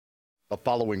The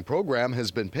following program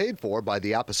has been paid for by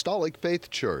the Apostolic Faith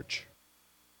Church.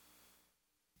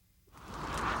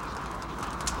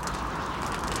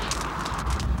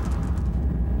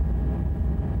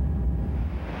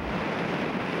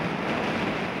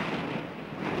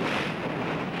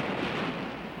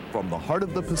 From the heart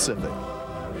of the Pacific,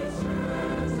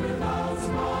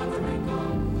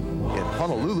 in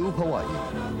Honolulu,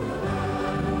 Hawaii.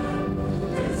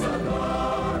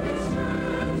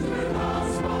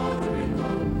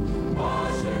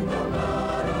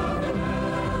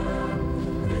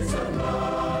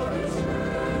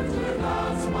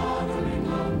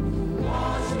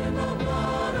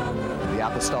 The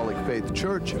Apostolic Faith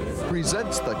Church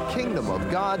presents the Kingdom of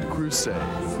God Crusade.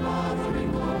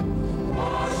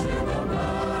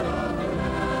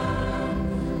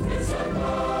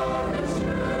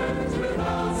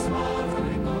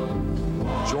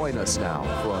 Join us now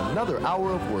for another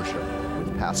hour of worship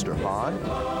with Pastor Hahn,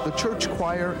 the church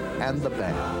choir, and the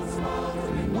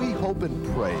band. We hope and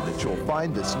pray that you'll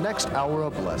find this next hour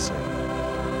a blessing.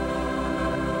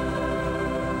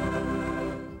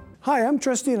 Hi, I'm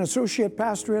Trustee and Associate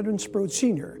Pastor Edwin Sproat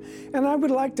Sr., and I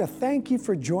would like to thank you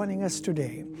for joining us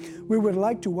today. We would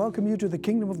like to welcome you to the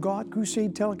Kingdom of God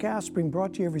Crusade telecast being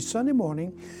brought to you every Sunday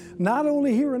morning, not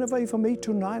only here in Hawaii from 8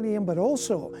 to 9 a.m., but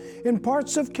also in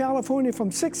parts of California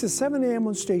from 6 to 7 a.m.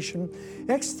 on station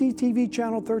XTTV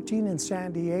Channel 13 in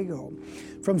San Diego.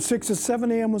 From 6 to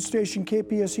 7 a.m. on station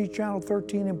KPSC Channel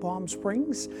 13 in Palm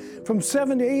Springs. From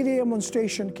 7 to 8 a.m. on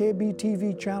station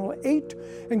KBTV Channel 8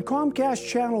 and Comcast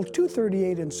Channel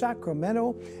 238 in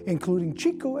Sacramento, including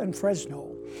Chico and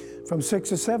Fresno. From 6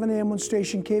 to 7 a.m. on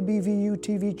station KBVU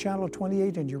TV Channel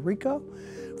 28 in Eureka.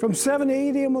 From 7 to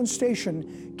 8 a.m. on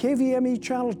station KVME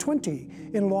Channel 20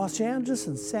 in Los Angeles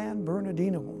and San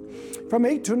Bernardino. From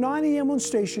 8 to 9 a.m. on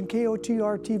station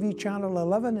KOTR TV Channel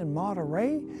 11 in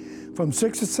Monterey. From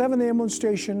 6 to 7 a.m. on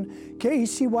station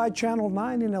KECY Channel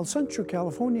 9 in El Centro,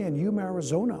 California and Yuma,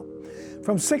 Arizona.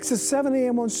 From 6 to 7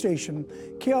 a.m. on station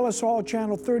KLSR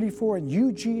Channel 34 in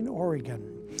Eugene,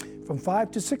 Oregon. From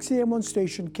 5 to 6 a.m. on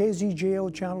station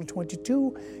KZJO Channel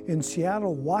 22 in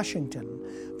Seattle,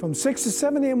 Washington. From 6 to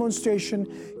 7 a.m. on station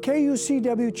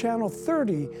KUCW Channel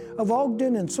 30 of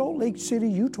Ogden and Salt Lake City,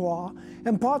 Utah,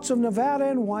 and parts of Nevada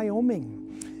and Wyoming.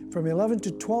 From 11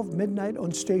 to 12 midnight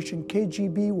on station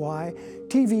KGBY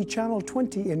TV Channel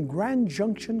 20 in Grand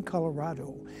Junction,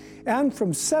 Colorado. And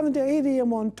from 7 to 8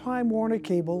 a.m. on Time Warner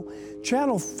Cable,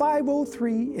 Channel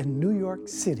 503 in New York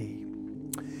City.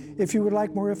 If you would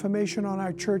like more information on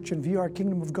our church and view our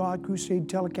Kingdom of God Crusade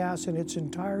telecast in its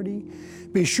entirety,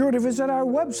 be sure to visit our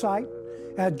website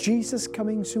at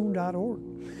JesusComingSoon.org.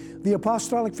 The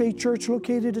Apostolic Faith Church,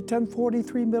 located at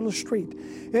 1043 Middle Street,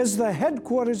 is the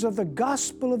headquarters of the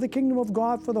gospel of the Kingdom of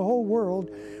God for the whole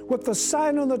world, with the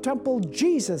sign on the temple,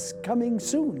 Jesus Coming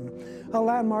Soon, a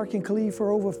landmark in Kalihi for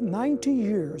over 90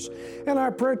 years, and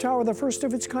our prayer tower, the first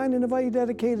of its kind in Hawaii,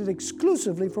 dedicated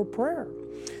exclusively for prayer.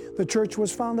 The church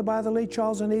was founded by the late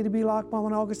Charles and Ada B. Lockbaum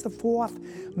on August the 4th,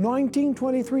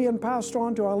 1923, and passed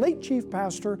on to our late chief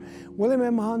pastor, William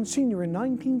M. Hahn Sr. in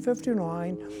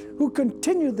 1959, who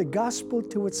continued the gospel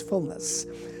to its fullness.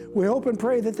 We hope and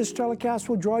pray that this telecast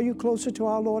will draw you closer to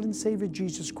our Lord and Savior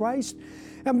Jesus Christ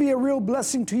and be a real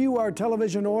blessing to you, our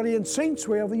television audience, saints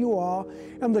wherever you are,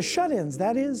 and the shut-ins,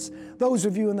 that is, those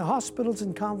of you in the hospitals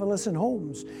and convalescent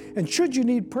homes. And should you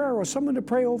need prayer or someone to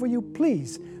pray over you,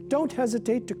 please don't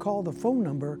hesitate to call the phone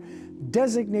number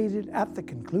designated at the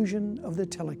conclusion of the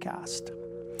telecast.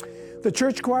 The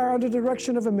church choir, under the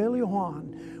direction of Emilio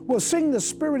Hahn, will sing the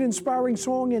spirit-inspiring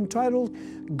song entitled,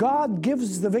 God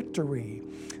Gives the Victory.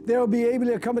 They'll be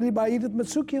ably accompanied by Edith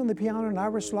Matsuki on the piano and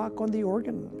Iris Locke on the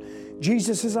organ.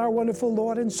 Jesus is our wonderful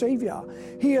Lord and Savior.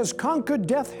 He has conquered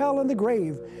death, hell, and the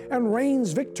grave, and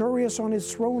reigns victorious on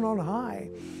his throne on high.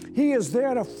 He is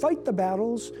there to fight the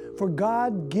battles, for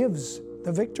God gives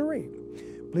the victory.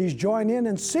 Please join in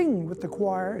and sing with the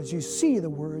choir as you see the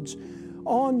words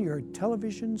on your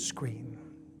television screen.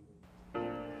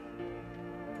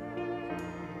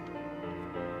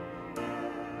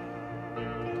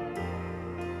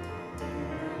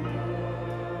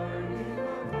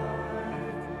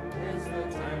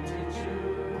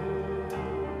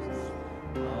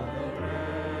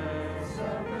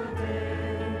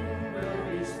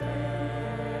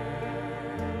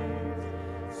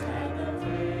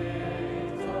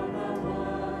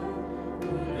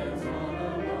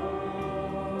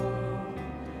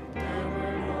 Never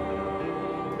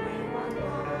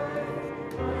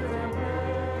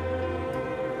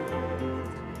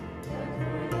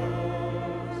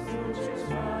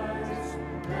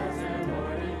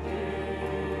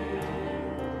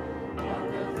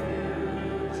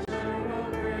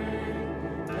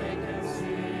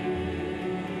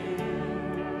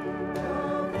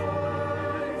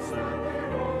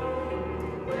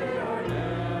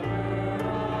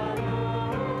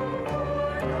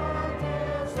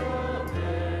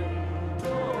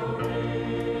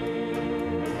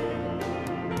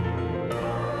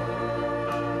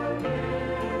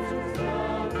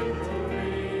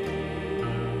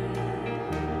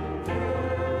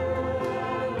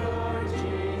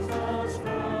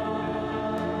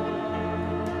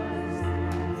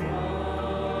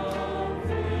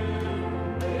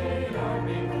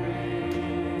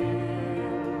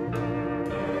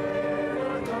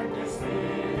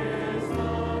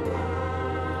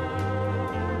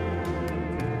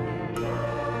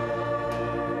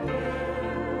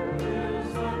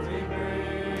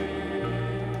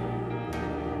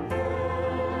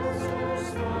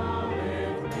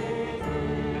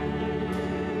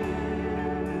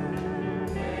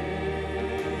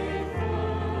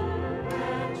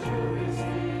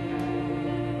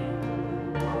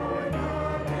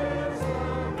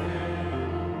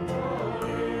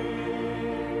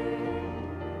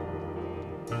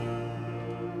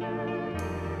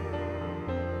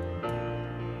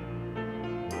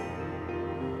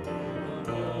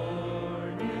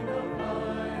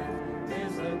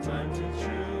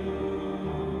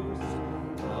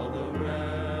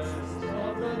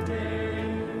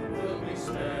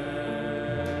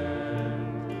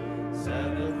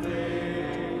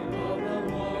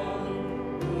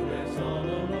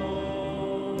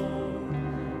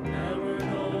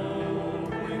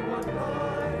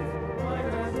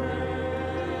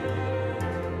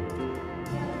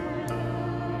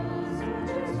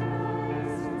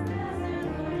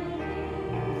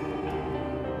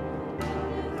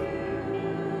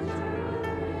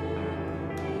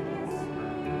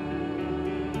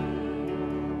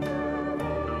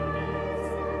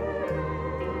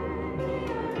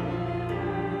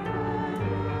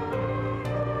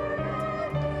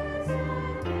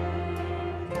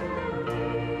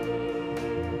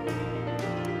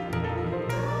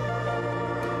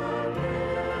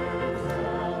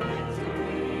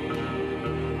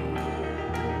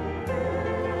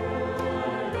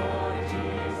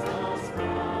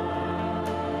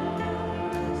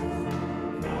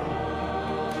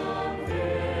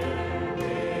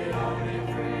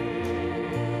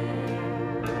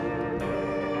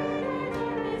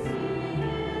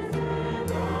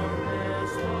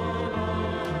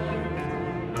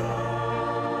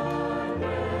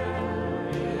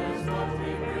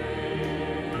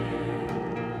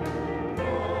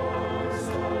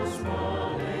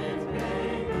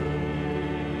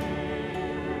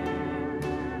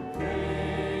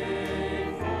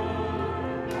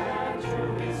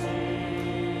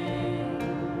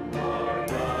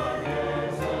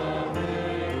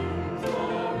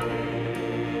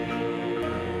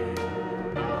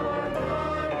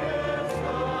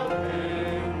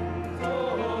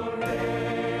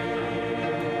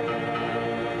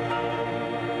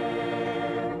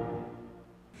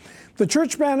The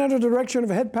church band, under the direction of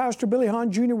head pastor Billy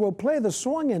Hahn Jr., will play the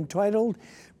song entitled,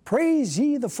 Praise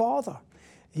Ye the Father.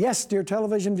 Yes, dear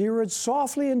television viewers,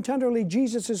 softly and tenderly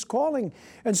Jesus is calling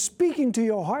and speaking to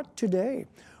your heart today.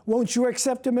 Won't you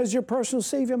accept Him as your personal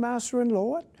Savior, Master, and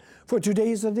Lord? For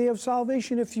today is the day of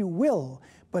salvation, if you will,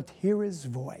 but hear His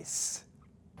voice.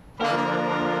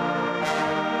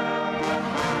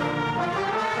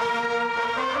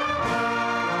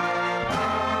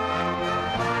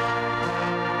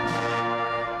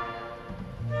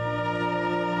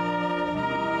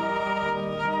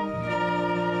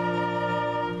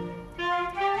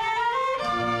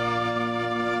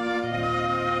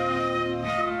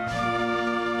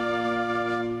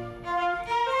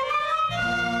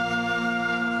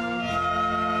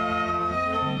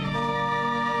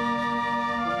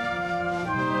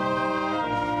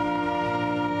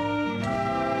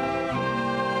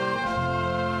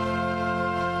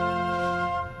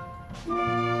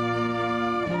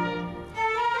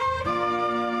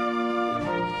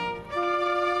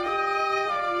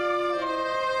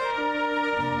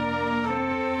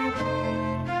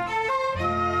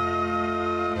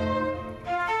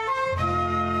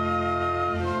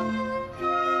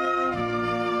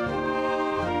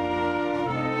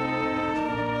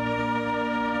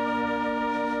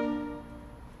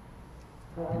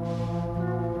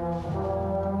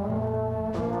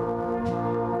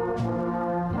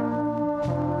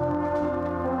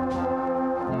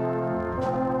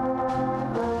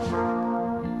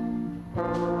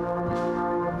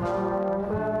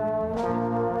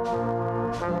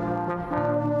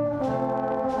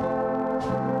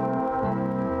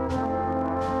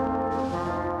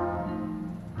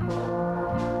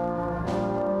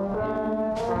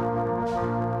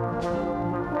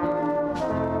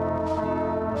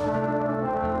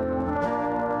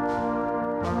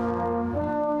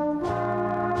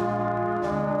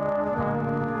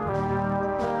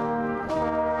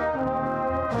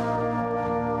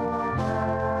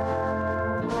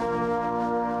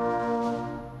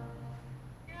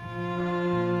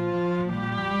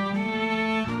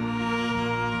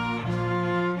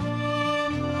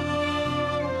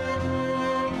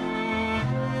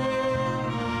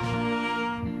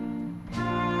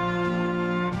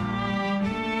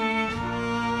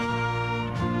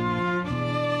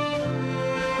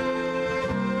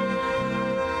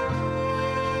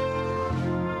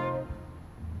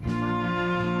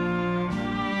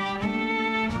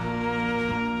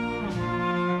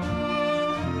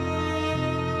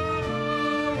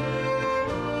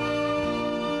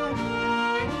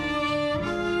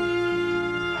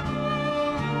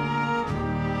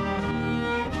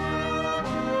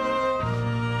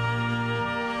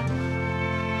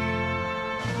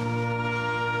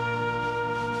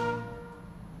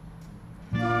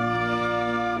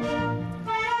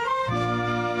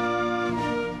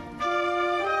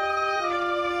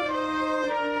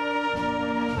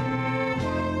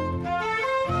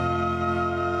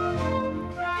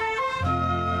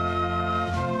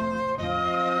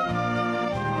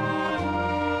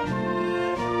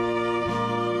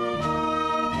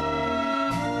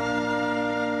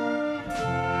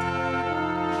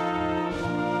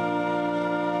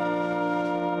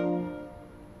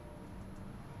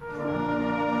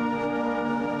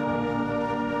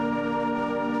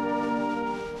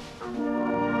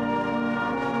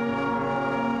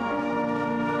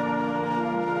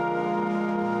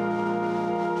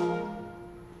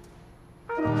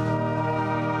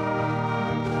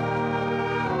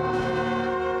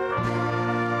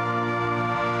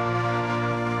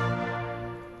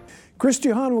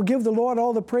 Christy Hahn will give the Lord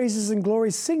all the praises and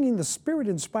glory, singing the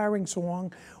Spirit-inspiring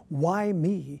song, Why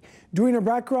Me? Doing her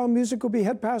background music will be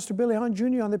head pastor Billy Hahn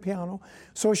Jr. on the piano,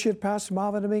 associate pastor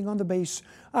Marvin Domingue on the bass,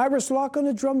 Iris Locke on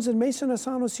the drums, and Mason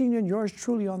Asano Sr. and yours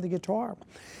truly on the guitar.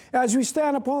 As we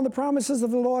stand upon the promises of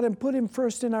the Lord and put Him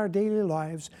first in our daily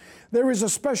lives, there is a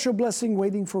special blessing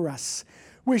waiting for us.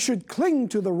 We should cling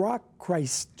to the rock,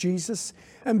 Christ Jesus,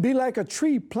 and be like a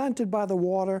tree planted by the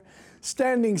water,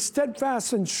 standing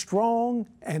steadfast and strong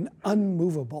and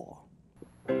unmovable.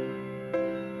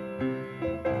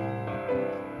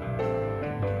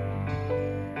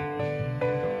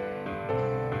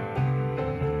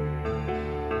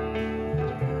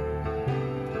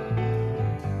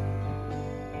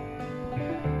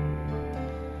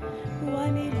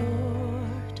 Why me,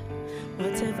 Lord?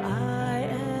 What have I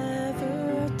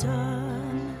ever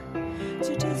done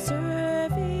to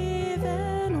deserve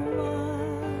even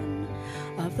one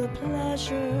of the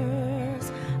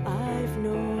pleasures I've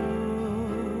known?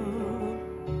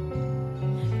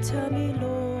 Tell me,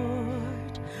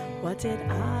 Lord, what did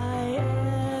I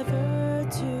ever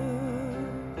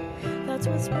do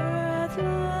what was worth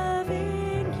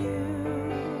loving you,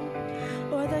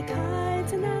 or the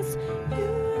kindness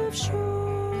you've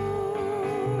shown.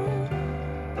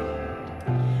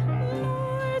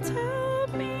 Lord,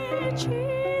 help me,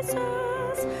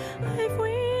 Jesus, I've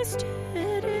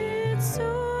wasted it,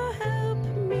 so help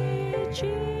me,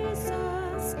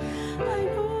 Jesus, I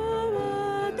know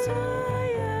what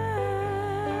I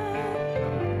am,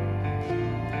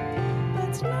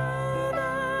 but now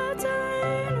that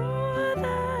I know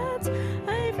that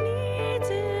I've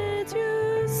needed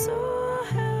you, so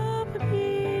help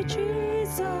me,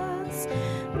 Jesus,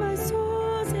 my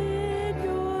soul's in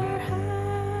your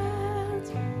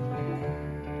hands.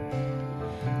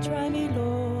 Try me,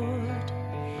 Lord,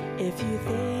 if you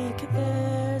think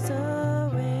there's a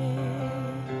way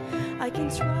I can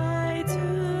try to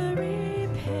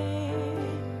repay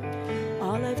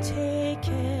all I've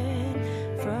taken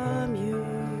from you.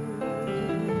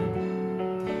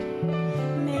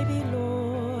 Maybe,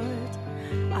 Lord,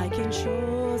 I can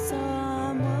show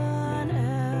someone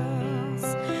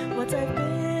else what I've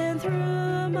been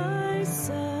through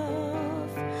myself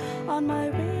on my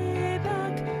way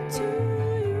back to you.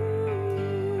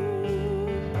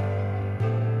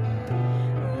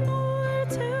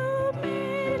 Lord, help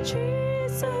me,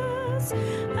 Jesus,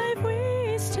 I've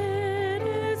wasted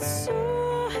it,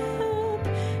 so help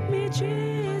me,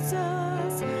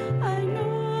 Jesus, I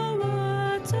know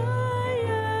what I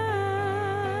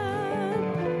am,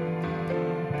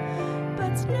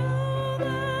 but now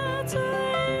that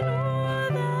I know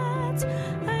that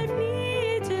I've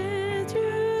needed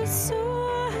you,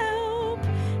 so help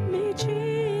me,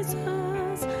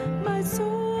 Jesus, my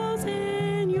soul's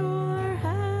in your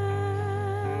hands.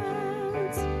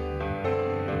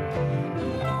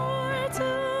 Lord,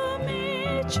 help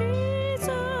me,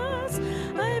 Jesus,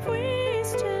 I've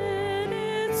wasted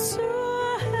it,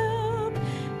 so help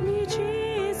me,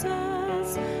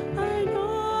 Jesus, I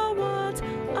know what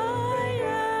I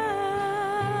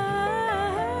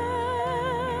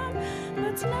am,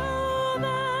 but now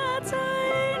that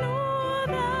I know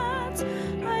that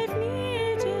I've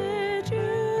needed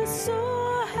you,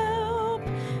 so help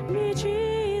me,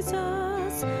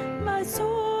 Jesus, my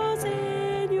soul's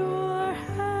in your hands.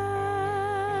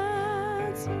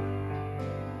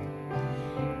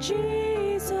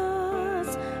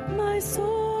 Jesus, my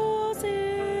soul's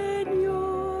in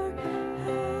your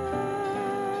hands.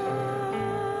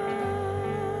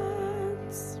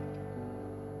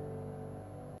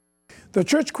 The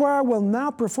church choir will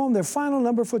now perform their final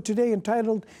number for today,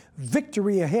 entitled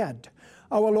Victory Ahead.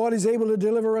 Our Lord is able to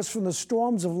deliver us from the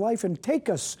storms of life and take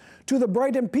us to the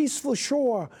bright and peaceful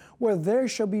shore where there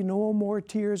shall be no more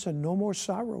tears and no more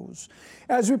sorrows.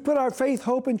 As we put our faith,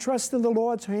 hope, and trust in the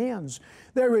Lord's hands,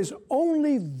 there is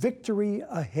only victory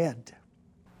ahead.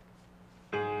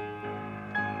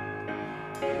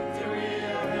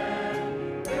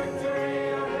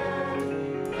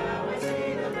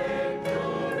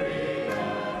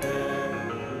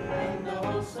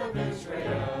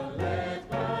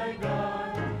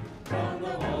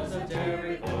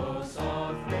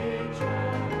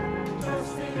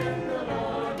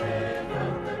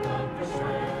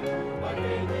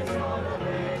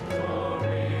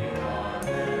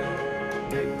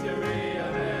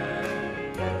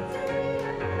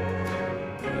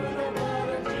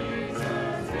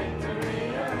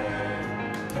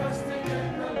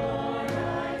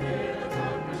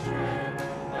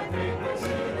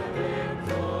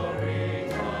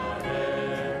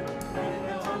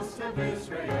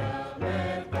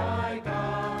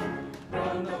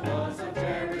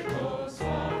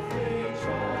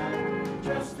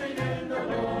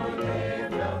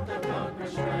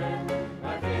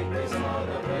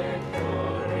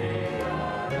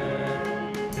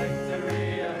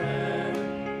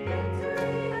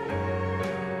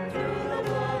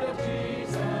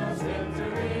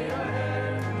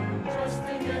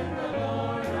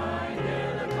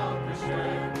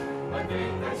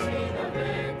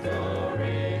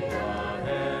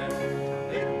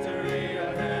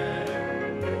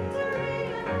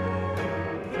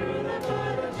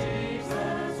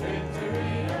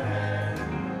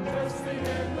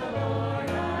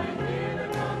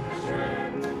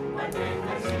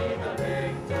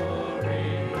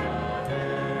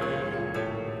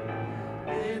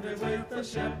 The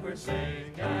shepherd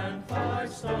sing and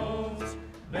 5 stones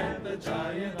met the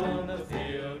giant on the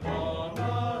field all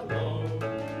alone.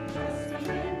 Trusting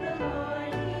in the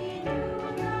Lord, he knew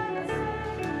what God had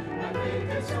said. I think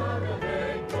he saw the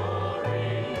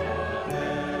victory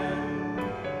ahead.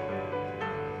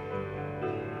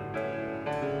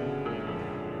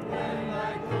 Then,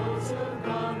 like those who've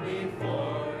gone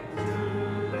before,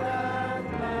 to that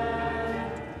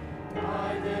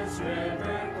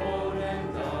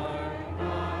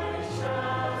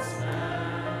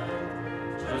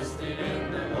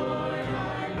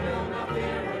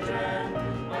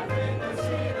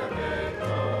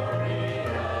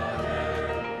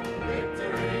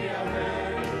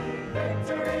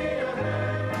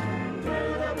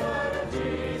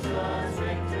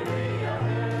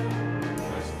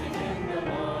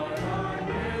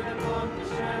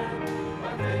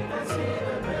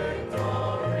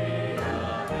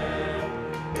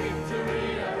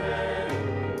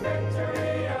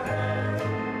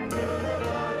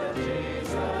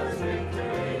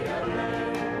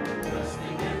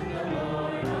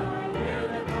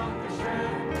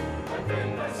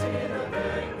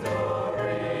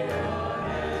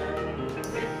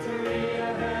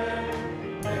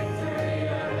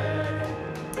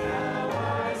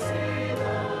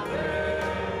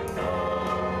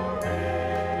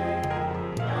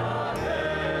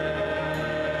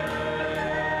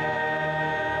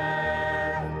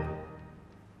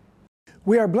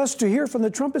We are blessed to hear from the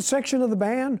trumpet section of the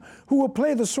band, who will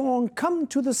play the song, Come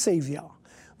to the Savior.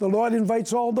 The Lord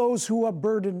invites all those who are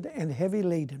burdened and heavy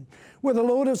laden with a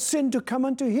load of sin to come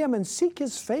unto Him and seek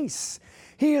His face.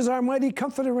 He is our mighty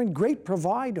comforter and great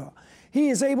provider. He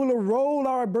is able to roll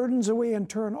our burdens away and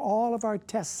turn all of our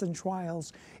tests and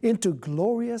trials into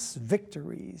glorious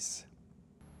victories.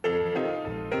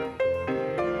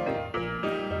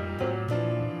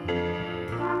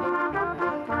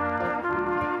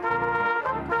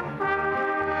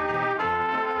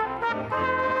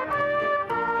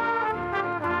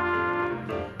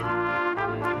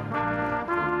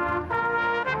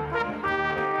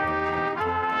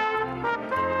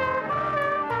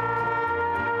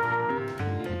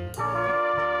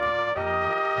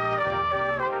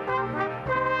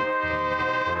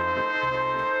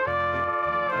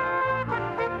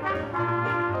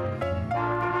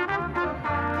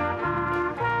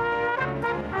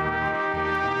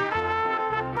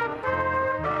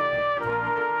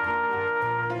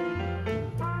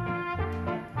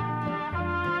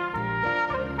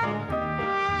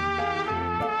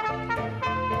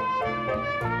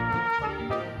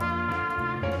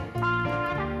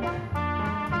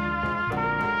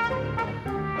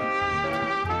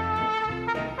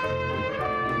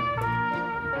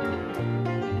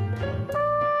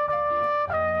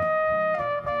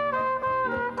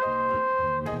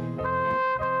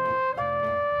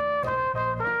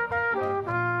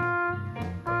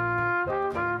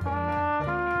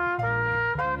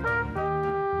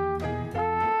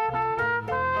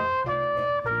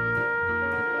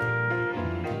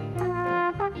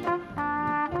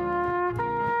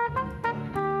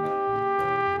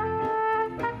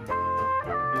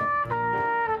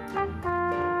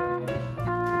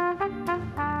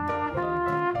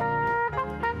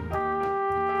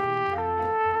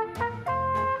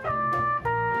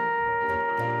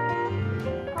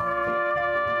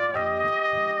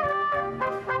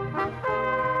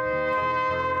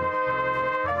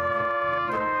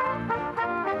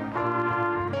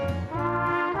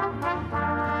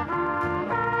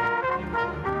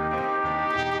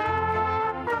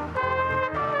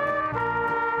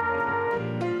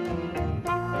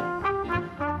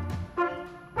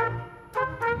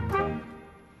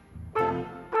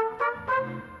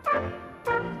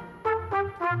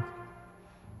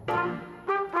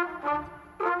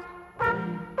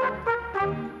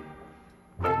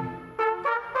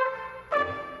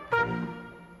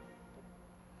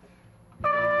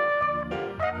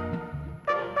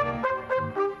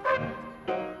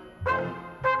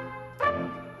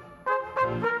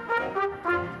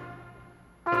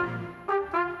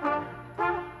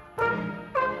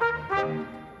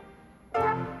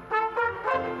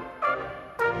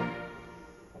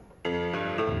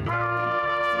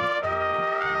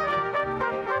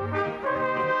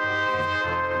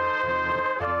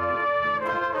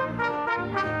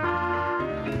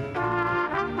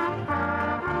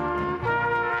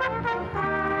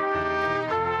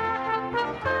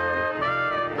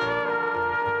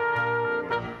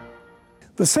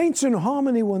 The Saints in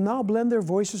Harmony will now blend their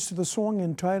voices to the song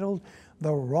entitled,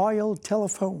 The Royal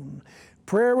Telephone.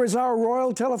 Prayer is our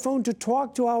royal telephone to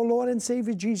talk to our Lord and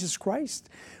Savior Jesus Christ.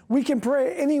 We can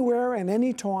pray anywhere and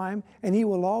any time, and He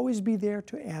will always be there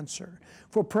to answer.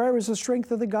 For prayer is the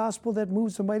strength of the gospel that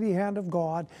moves the mighty hand of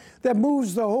God, that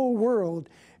moves the whole world.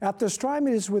 At this time,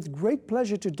 it is with great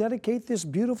pleasure to dedicate this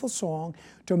beautiful song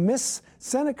to Miss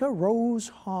Seneca Rose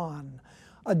Hahn,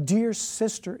 a dear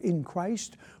sister in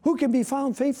Christ who can be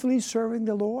found faithfully serving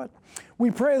the Lord. We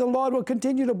pray the Lord will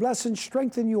continue to bless and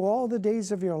strengthen you all the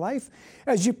days of your life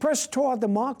as you press toward the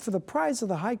mark for the prize of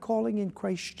the high calling in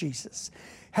Christ Jesus.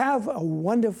 Have a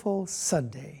wonderful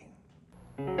Sunday.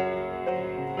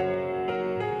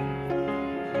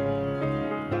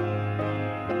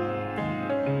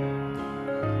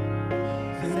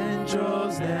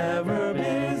 Central's never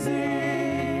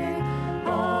busy,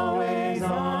 always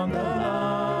on the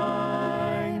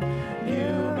line.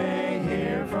 You may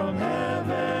hear from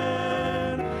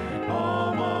heaven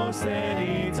almost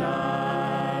any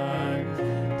time.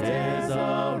 There's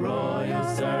a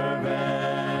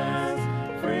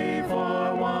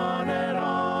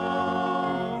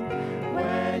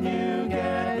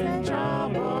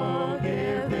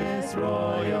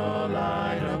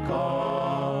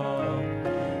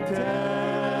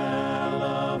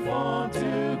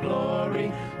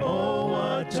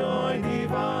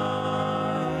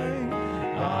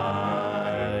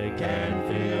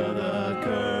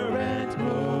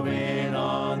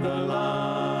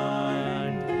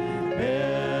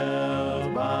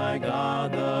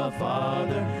God the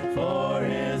Father for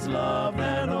his love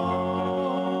and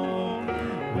all.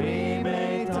 We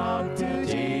may talk to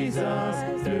Jesus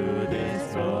through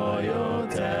this royal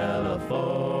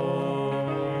telephone.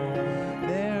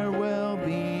 There will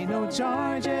be no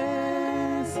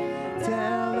charges.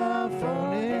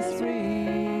 Telephone is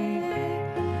free.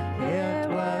 It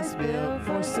was built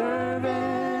for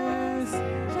service,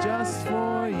 just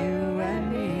for you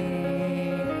and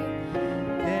me.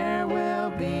 There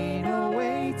will be no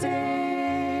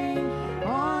waiting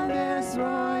on this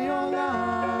royal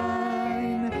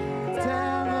line.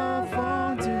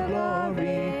 Telephone to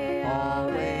glory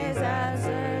always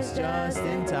answers just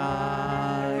in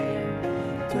time.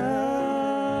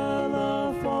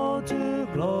 Telephone to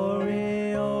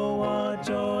glory, oh what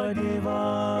joy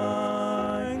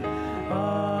divine.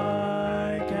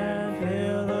 I can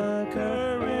feel the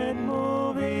current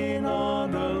moving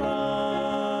on the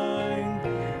line.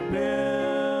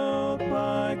 Built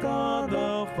by God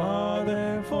the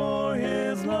Father for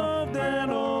his love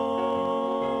and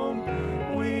all.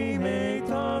 We may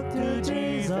talk to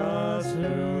Jesus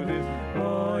through this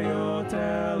royal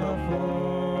telephone.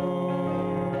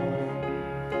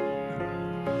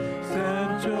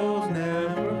 Central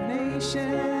network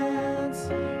nations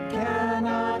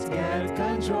cannot get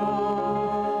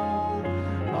control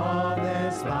of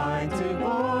this line to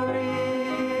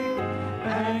glory,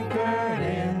 anchored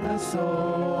in the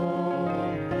soul.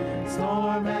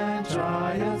 Storm and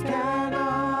trials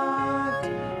cannot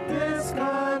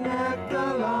disconnect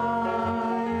the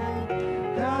line,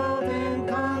 held in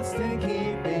constant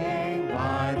keeping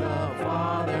by the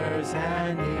Father's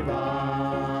hand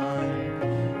divine.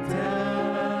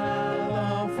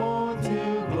 Telephone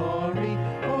to glory,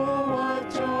 oh what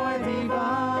joy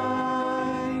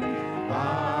divine.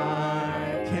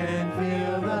 I can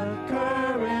feel the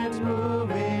current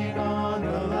moving on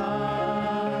the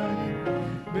line.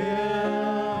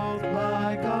 Built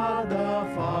by God the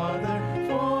Father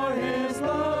for his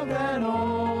love and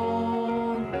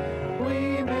all.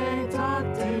 We may talk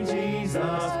to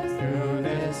Jesus through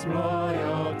this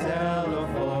royal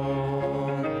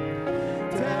telephone.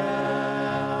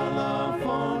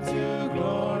 Telephone to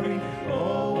glory,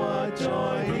 oh what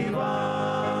joy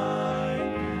divine.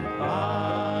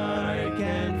 I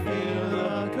can feel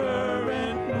the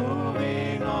current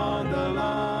moving on the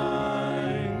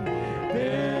line.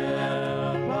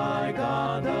 Built by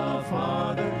God the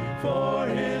Father for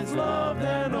his love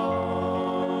and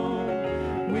all.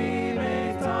 We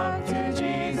may talk to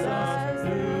Jesus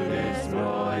through this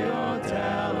royal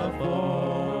telephone.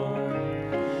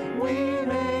 We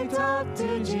may talk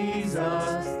to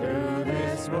Jesus through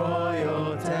this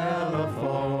royal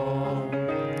telephone.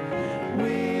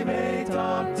 We may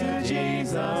talk to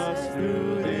Jesus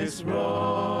through this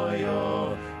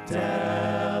royal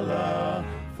telephone.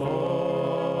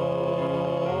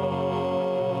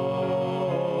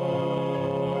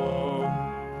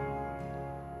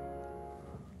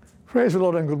 Praise the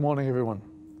Lord and good morning, everyone.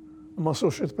 I'm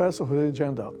Associate Pastor Jose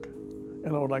Jandak,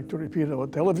 and I would like to repeat our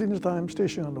television time,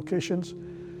 station, and locations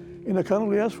in the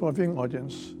kindly ask for our viewing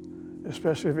audience,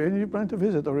 especially if any of you plan to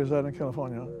visit or reside in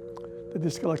California. The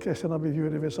telecast will be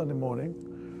viewed every Sunday morning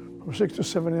from 6 to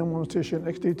 7 a.m. on station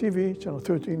XDTV, channel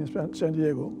 13 in San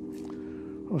Diego,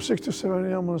 from 6 to 7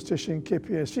 a.m. on station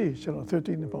KPSC, channel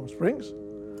 13 in Palm Springs,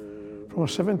 from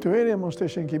 7 to 8 a.m. on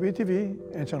station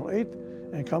KBTV and channel 8,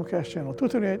 and Comcast channel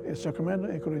 238 in Sacramento,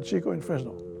 and Chico in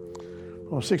Fresno.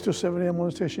 From 6 to 7 a.m. on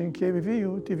station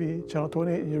KVVU TV, channel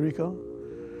 28 in Eureka.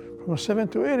 From 7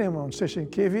 to 8 a.m. on station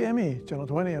KVME, channel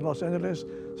 20 in Los Angeles,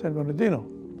 San Bernardino.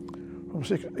 From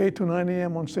 8 to 9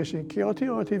 a.m. on station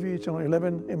KRTR TV, channel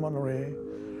 11 in Monterey.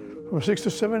 From 6 to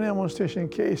 7 a.m. on station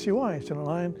KACY, channel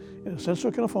 9 in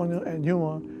Central California and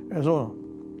Yuma, Arizona.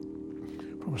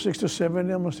 From 6 to 7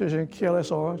 a.m. on station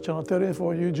KLSR, channel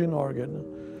 34, Eugene, Oregon.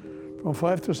 From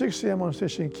 5 to 6 a.m. on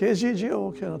station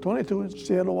KZGO, channel 22 in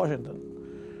Seattle, Washington.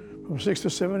 From 6 to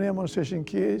 7 a.m. on station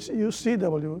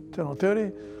KUCW, channel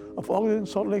 30 of Ogden,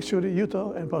 Salt Lake City,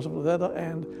 Utah, and parts of Nevada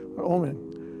and Wyoming.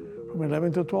 From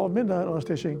 11 to 12 midnight on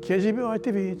station KGBY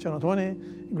TV, channel 20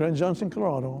 in Grand Junction,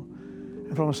 Colorado.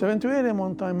 And from 7 to 8 a.m.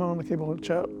 on Time on cable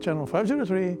channel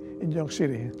 503 in New York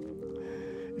City.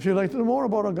 If you'd like to know more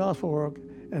about our gospel work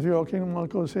and view our Kingdom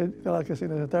Marco telecast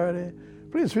in its entirety,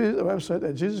 please visit our website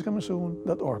at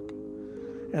jesuscomingsoon.org.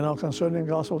 And our concerning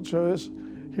gospel service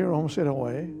here in Homestead,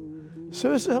 Hawaii.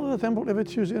 Service is held at the temple every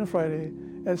Tuesday and Friday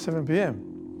at 7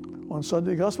 p.m. On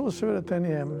Sunday, gospel service at 10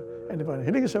 a.m. and divine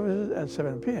healing services at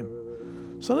 7 p.m.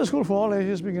 Sunday school for all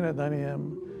ages begin at 9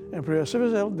 a.m. and prayer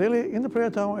service held daily in the prayer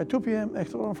tower at 2 p.m.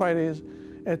 except on Fridays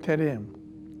at 10 a.m.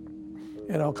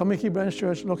 in our Kamiki Branch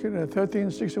Church located at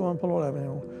 1361 Palo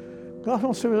Avenue.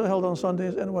 Gospel services are held on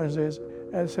Sundays and Wednesdays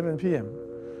at 7 p.m.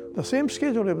 The same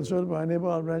schedule is observed by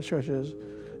neighborhood branch churches,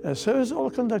 as services are all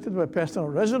conducted by Pastor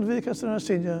Reginald V. Castaneda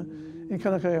Sr. in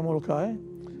Kanakaya, Molokai,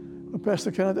 by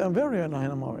Pastor Kenneth M. Verria in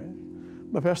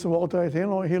Ahinamari, by Pastor Walter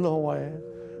Hilo, Hawaii,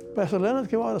 Pastor Leonard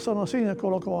Kiwada Sono Sr.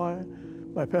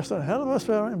 Kolokawai, by Pastor Helen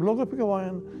Westphal in Blogo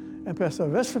Pikawayan, and Pastor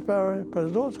Westford Perry,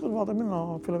 President of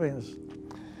Guatemala, Philippines.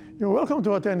 You're welcome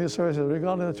to attend these services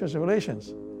regarding the church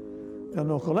relations. There are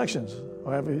no collections.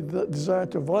 However, if you desire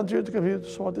to volunteer to contribute to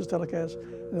support this telecast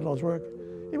and the Lord's work,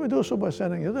 you may do so by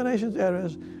sending your donations to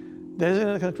areas designated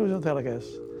at the conclusion of the telecast.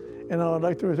 And I would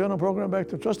like to return the program back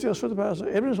to Trustee Associate Pastor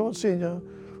Edwin Swartz Sr.,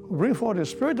 who bring forth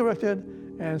his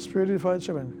Spirit-directed and Spirit-edified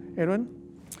sermon. Edwin?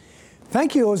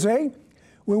 Thank you, Jose.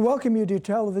 We welcome you, dear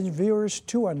television viewers,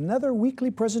 to another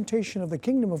weekly presentation of the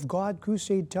Kingdom of God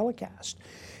Crusade telecast.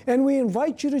 And we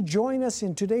invite you to join us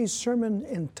in today's sermon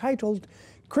entitled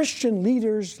Christian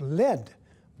Leaders Led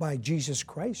by Jesus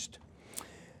Christ.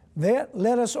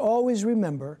 Let us always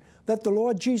remember that the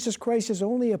Lord Jesus Christ is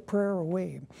only a prayer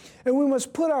away, and we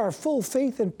must put our full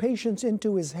faith and patience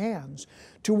into His hands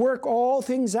to work all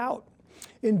things out.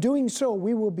 In doing so,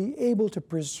 we will be able to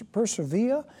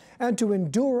persevere and to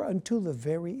endure until the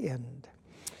very end.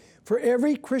 For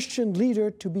every Christian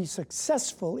leader to be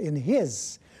successful in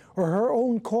his or her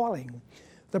own calling,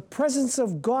 the presence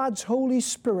of God's Holy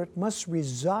Spirit must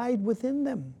reside within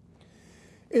them.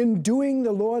 In doing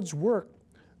the Lord's work,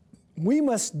 we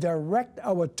must direct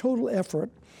our total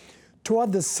effort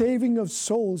toward the saving of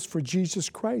souls for Jesus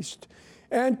Christ,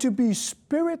 and to be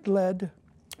Spirit-led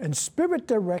and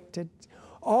Spirit-directed,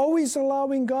 always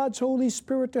allowing God's Holy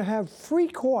Spirit to have free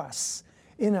course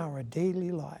in our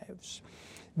daily lives.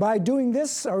 By doing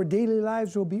this, our daily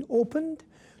lives will be opened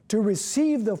to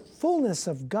receive the fullness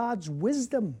of God's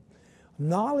wisdom,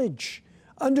 knowledge,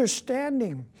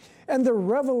 understanding, and the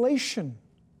revelation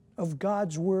of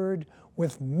God's Word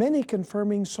with many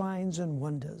confirming signs and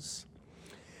wonders.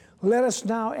 Let us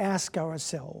now ask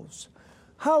ourselves,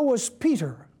 how was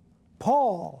Peter,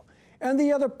 Paul, and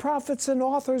the other prophets and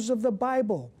authors of the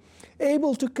Bible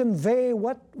able to convey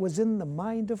what was in the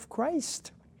mind of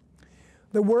Christ?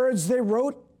 The words they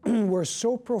wrote were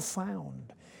so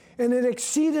profound, and it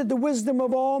exceeded the wisdom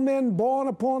of all men born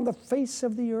upon the face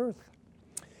of the earth.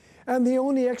 And the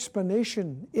only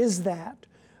explanation is that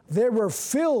they were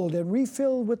filled and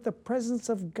refilled with the presence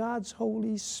of God's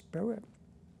Holy Spirit.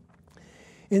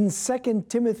 In 2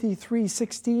 Timothy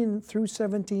 3:16 through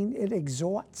 17, it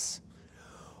exhorts,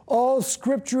 all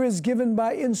Scripture is given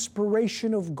by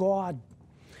inspiration of God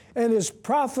and is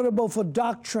profitable for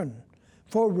doctrine,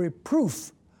 for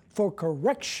reproof, for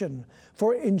correction,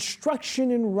 for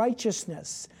instruction in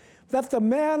righteousness, that the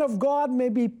man of God may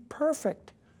be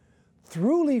perfect,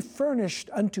 truly furnished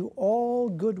unto all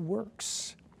good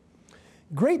works.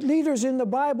 Great leaders in the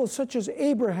Bible, such as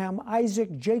Abraham,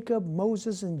 Isaac, Jacob,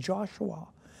 Moses, and Joshua,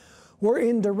 were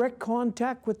in direct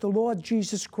contact with the Lord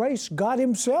Jesus Christ, God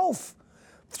Himself,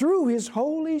 through His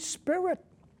Holy Spirit.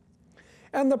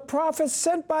 And the prophets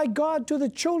sent by God to the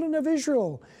children of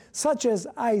Israel, such as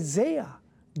Isaiah,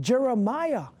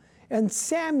 Jeremiah, and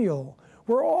Samuel,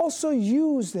 were also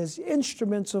used as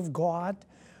instruments of God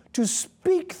to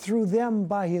speak through them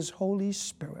by His Holy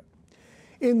Spirit.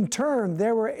 In turn,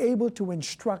 they were able to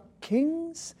instruct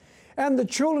kings and the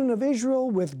children of Israel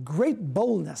with great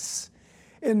boldness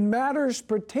in matters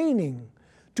pertaining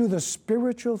to the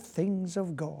spiritual things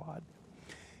of God.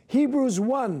 Hebrews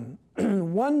 1,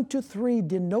 1-3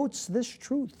 denotes this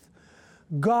truth.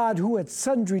 God, who at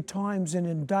sundry times and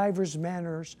in divers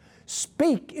manners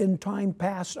spake in time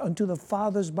past unto the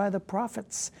fathers by the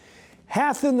prophets,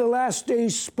 hath in the last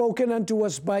days spoken unto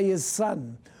us by His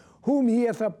Son, whom He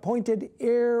hath appointed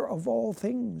heir of all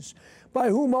things, by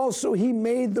whom also He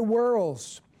made the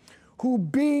worlds, who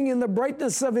being in the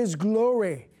brightness of His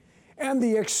glory and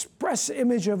the express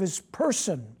image of His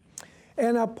person,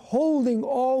 and upholding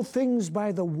all things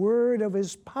by the word of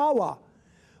His power,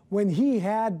 when He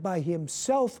had by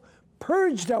Himself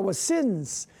purged our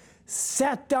sins,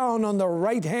 sat down on the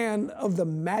right hand of the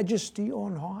Majesty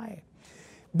on high,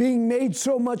 being made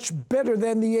so much better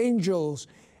than the angels,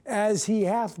 as He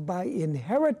hath by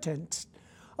inheritance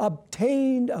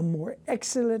obtained a more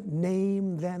excellent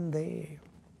name than they.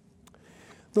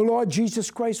 The Lord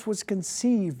Jesus Christ was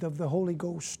conceived of the Holy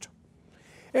Ghost.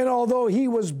 And although He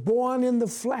was born in the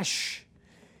flesh,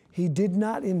 He did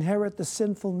not inherit the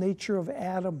sinful nature of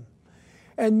Adam,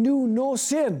 and knew no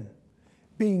sin,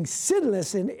 being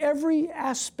sinless in every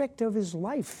aspect of His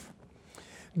life.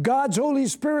 God's Holy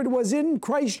Spirit was in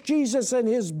Christ Jesus, and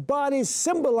His body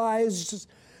symbolized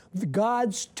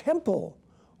God's temple,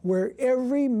 where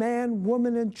every man,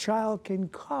 woman, and child can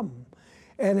come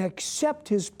and accept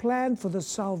his plan for the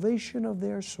salvation of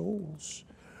their souls.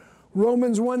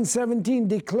 Romans 1:17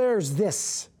 declares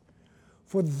this,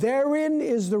 "For therein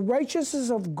is the righteousness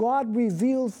of God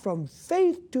revealed from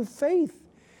faith to faith,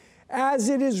 as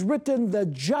it is written, the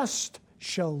just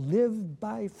shall live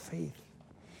by faith."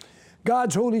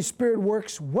 God's Holy Spirit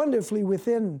works wonderfully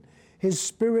within His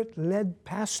Spirit-led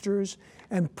pastors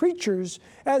and preachers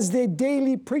as they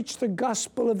daily preach the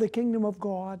gospel of the kingdom of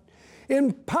God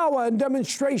in power and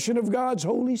demonstration of God's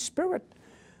Holy Spirit.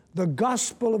 The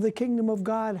gospel of the kingdom of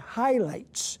God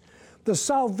highlights the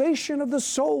salvation of the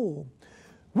soul,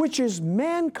 which is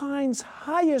mankind's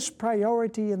highest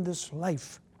priority in this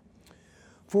life.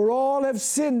 For all have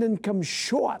sinned and come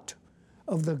short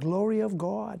of the glory of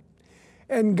God.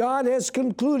 And God has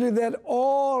concluded that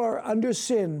all are under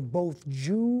sin, both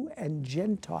Jew and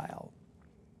Gentile.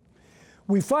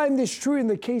 We find this true in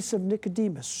the case of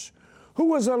Nicodemus, who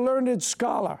was a learned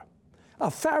scholar, a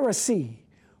Pharisee,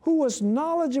 who was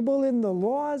knowledgeable in the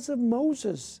laws of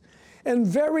Moses and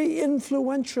very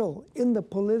influential in the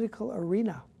political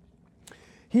arena.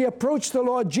 He approached the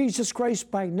Lord Jesus Christ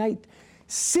by night,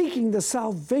 seeking the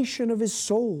salvation of his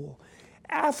soul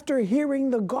after hearing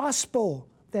the gospel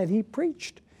that he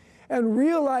preached and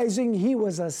realizing he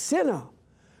was a sinner,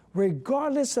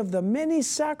 regardless of the many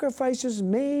sacrifices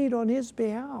made on his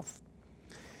behalf.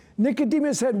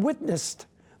 Nicodemus had witnessed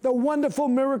the wonderful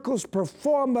miracles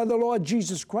performed by the Lord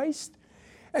Jesus Christ,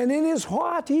 and in his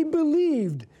heart he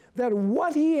believed that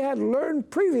what he had learned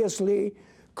previously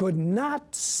could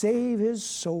not save his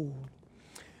soul.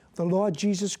 The Lord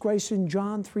Jesus Christ in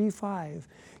John 3:5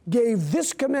 gave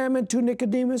this commandment to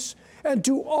Nicodemus and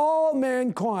to all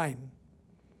mankind.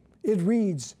 It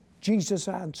reads, Jesus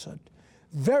answered,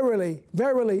 "Verily,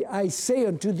 verily, I say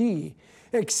unto thee,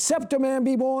 except a man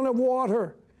be born of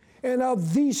water and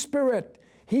of the Spirit,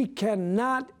 he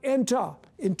cannot enter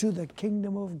into the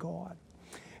kingdom of God."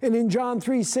 And in John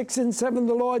 3:6 and 7,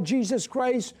 the Lord Jesus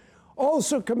Christ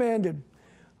also commanded,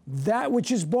 "That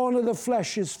which is born of the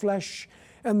flesh is flesh,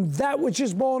 and that which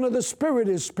is born of the Spirit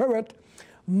is spirit.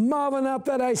 Marvel not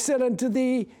that I said unto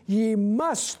thee, ye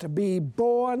must be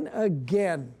born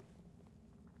again."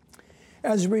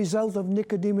 As a result of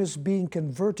Nicodemus being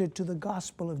converted to the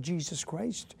gospel of Jesus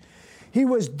Christ, he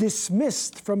was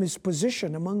dismissed from his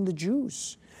position among the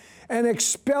Jews and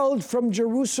expelled from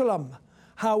Jerusalem.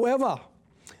 However,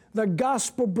 the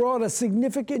gospel brought a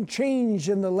significant change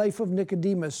in the life of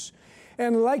Nicodemus.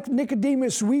 And like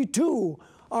Nicodemus, we too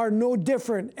are no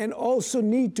different and also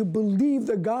need to believe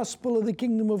the gospel of the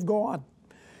kingdom of God.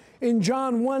 In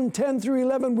John 1:10 through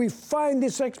 11, we find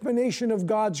this explanation of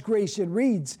God's grace. It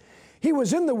reads, "He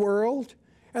was in the world,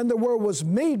 and the world was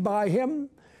made by him,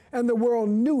 and the world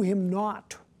knew him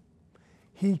not.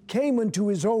 He came unto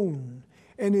his own,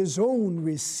 and his own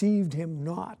received him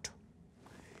not."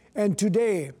 And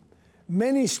today,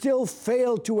 many still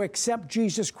fail to accept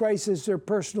Jesus Christ as their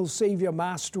personal Savior,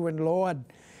 Master, and Lord.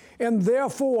 And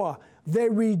therefore, they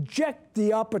reject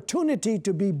the opportunity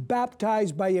to be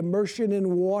baptized by immersion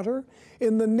in water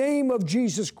in the name of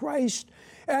Jesus Christ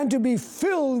and to be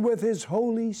filled with His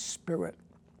Holy Spirit.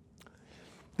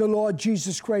 The Lord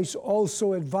Jesus Christ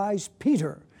also advised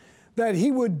Peter that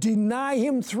he would deny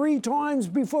him 3 times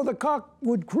before the cock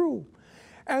would crew.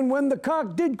 And when the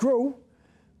cock did crow,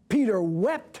 Peter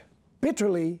wept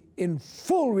bitterly in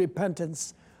full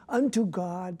repentance unto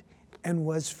God and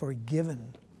was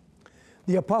forgiven.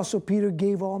 The Apostle Peter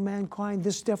gave all mankind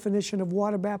this definition of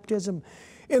water baptism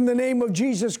in the name of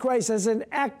Jesus Christ as an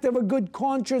act of a good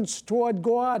conscience toward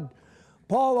God.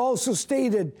 Paul also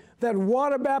stated that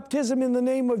water baptism in the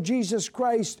name of Jesus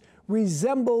Christ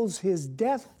resembles his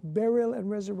death, burial, and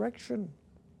resurrection.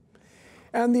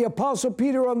 And the Apostle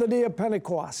Peter on the day of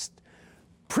Pentecost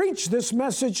preached this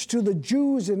message to the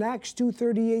Jews in Acts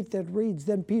 2:38 that reads,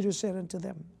 "Then Peter said unto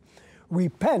them,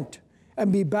 Repent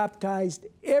and be baptized,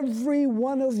 every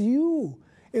one of you,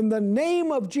 in the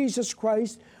name of Jesus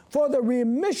Christ, for the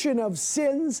remission of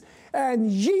sins, and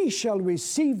ye shall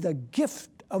receive the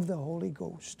gift of the Holy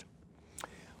Ghost."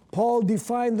 Paul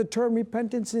defined the term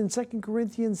repentance in 2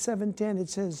 Corinthians 7:10. It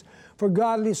says, "For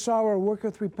godly sorrow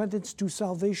worketh repentance to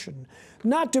salvation,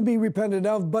 not to be repented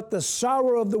of, but the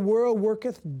sorrow of the world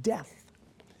worketh death."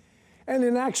 And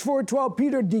in Acts 4:12,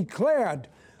 Peter declared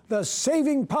the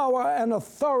saving power and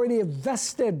authority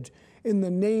vested in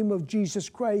the name of Jesus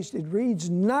Christ. It reads,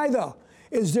 "Neither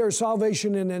is there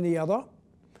salvation in any other,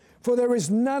 for there is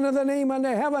none other name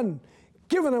under heaven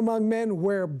given among men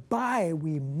whereby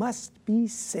we must be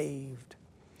saved."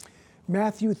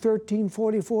 Matthew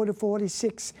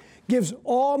 13:44-46 gives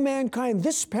all mankind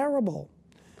this parable.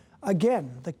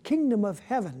 Again, the kingdom of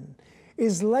heaven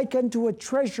is like unto a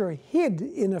treasure hid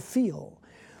in a field,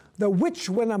 the which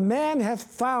when a man hath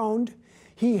found,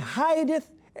 he hideth,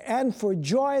 and for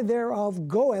joy thereof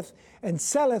goeth and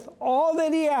selleth all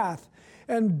that he hath,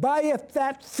 and buyeth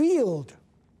that field.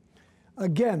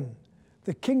 Again,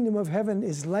 the kingdom of heaven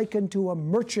is like unto a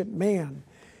merchant man,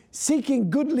 seeking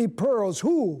goodly pearls,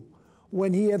 who,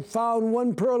 when he had found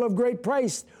one pearl of great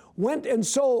price, went and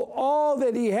sold all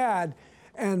that he had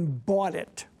and bought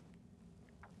it.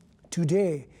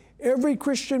 Today, every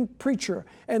Christian preacher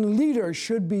and leader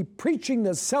should be preaching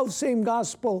the selfsame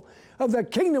gospel of the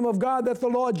kingdom of God that the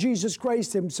Lord Jesus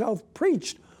Christ himself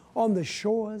preached on the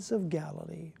shores of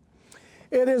Galilee.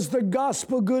 It is the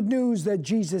gospel good news that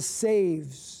Jesus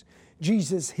saves,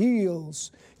 Jesus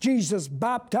heals, Jesus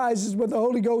baptizes with the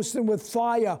Holy Ghost and with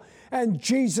fire, and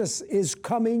Jesus is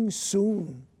coming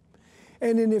soon.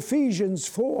 And in Ephesians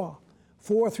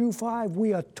 4:4-5,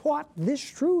 we are taught this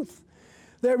truth.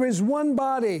 There is one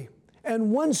body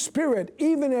and one Spirit,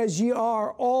 even as ye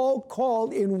are all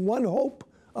called in one hope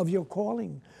of your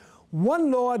calling.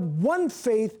 One Lord, one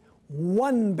faith,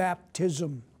 one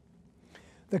baptism.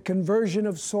 The conversion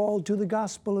of Saul to the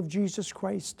gospel of Jesus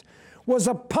Christ was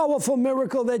a powerful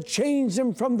miracle that changed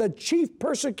him from the chief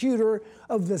persecutor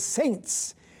of the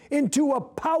saints into a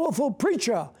powerful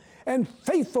preacher and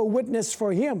faithful witness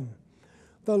for him.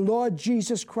 The Lord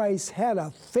Jesus Christ had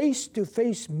a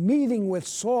face-to-face meeting with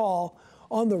Saul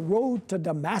on the road to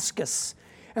Damascus,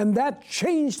 and that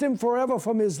changed him forever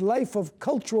from his life of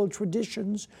cultural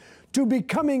traditions to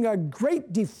becoming a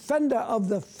great defender of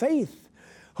the faith,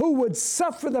 who would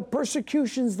suffer the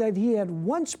persecutions that he had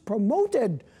once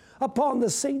promoted upon the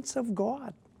saints of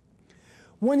God.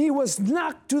 When he was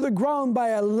knocked to the ground by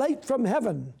a light from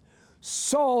heaven,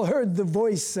 Saul heard the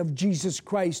voice of Jesus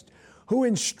Christ, who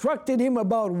instructed him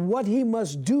about what he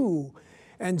must do,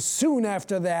 and soon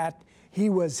after that, he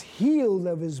was healed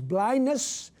of his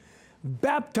blindness,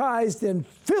 baptized, and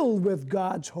filled with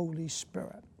God's Holy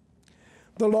Spirit.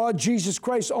 The Lord Jesus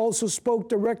Christ also spoke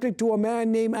directly to a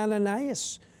man named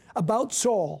Ananias about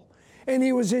Saul, and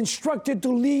he was instructed to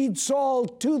lead Saul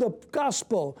to the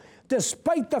gospel,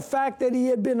 despite the fact that he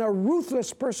had been a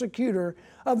ruthless persecutor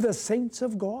of the saints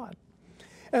of God.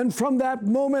 And from that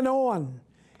moment on,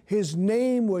 his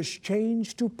name was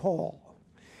changed to Paul,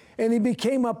 and he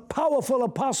became a powerful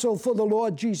apostle for the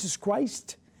Lord Jesus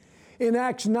Christ. In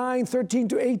Acts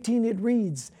 9:13-18, it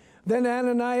reads, Then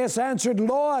Ananias answered,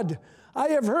 Lord, I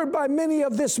have heard by many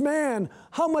of this man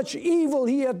how much evil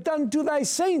he hath done to thy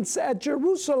saints at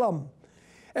Jerusalem.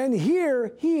 And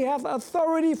here he hath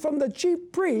authority from the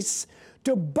chief priests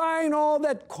to bind all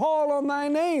that call on thy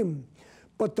name.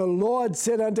 But the Lord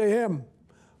said unto him,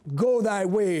 Go thy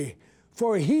way,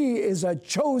 for he is a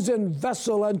chosen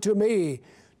vessel unto me,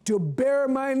 to bear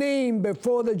my name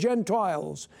before the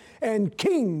Gentiles and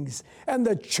kings and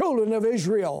the children of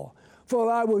Israel.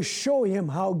 For I will show him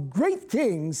how great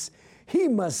things he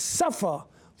must suffer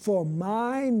for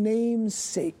my name's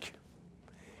sake.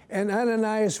 And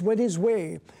Ananias went his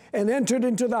way and entered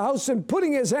into the house, and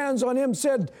putting his hands on him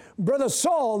said, Brother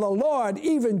Saul, the Lord,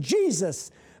 even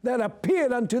Jesus, that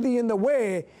appeared unto thee in the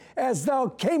way as thou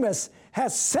camest,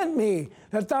 hath sent me,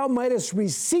 that thou mightest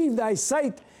receive thy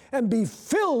sight and be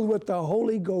filled with the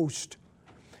Holy Ghost.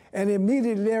 And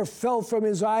immediately there fell from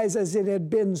his eyes as it had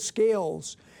been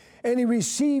scales. And he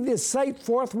received his sight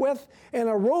forthwith, and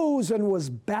arose and was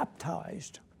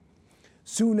baptized.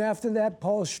 Soon after that,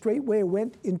 Paul straightway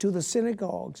went into the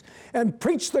synagogues and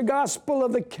preached the gospel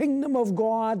of the kingdom of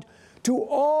God to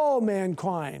all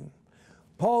mankind.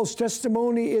 Paul's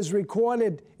testimony is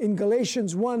recorded in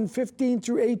Galatians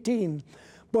 1:15-18.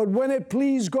 But when it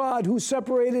pleased God, who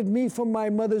separated me from my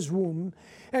mother's womb,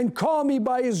 and called me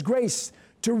by his grace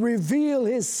to reveal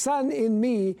his Son in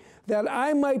me, that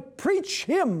I might preach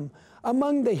him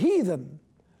among the heathen,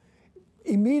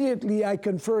 immediately I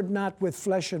conferred not with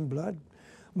flesh and blood,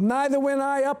 neither went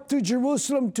I up to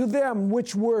Jerusalem to them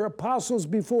which were apostles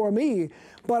before me,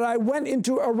 but I went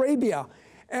into Arabia,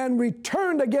 and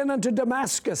returned again unto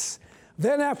Damascus.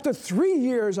 Then after 3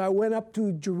 years I went up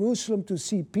to Jerusalem to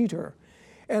see Peter,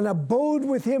 and abode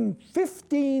with him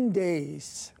 15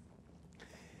 days.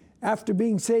 After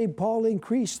being saved, Paul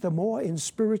increased the more in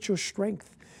spiritual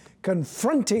strength,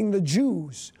 confronting the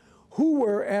Jews who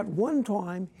were at one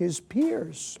time his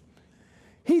peers.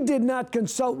 He did not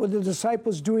consult with the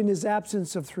disciples during his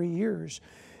absence of 3 years,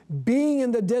 being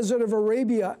in the desert of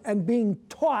Arabia and being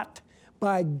taught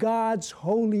by God's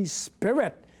Holy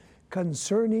Spirit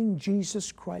concerning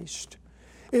Jesus Christ.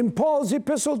 In Paul's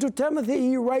epistle to Timothy,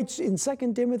 he writes in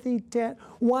 2 Timothy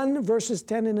 1, verses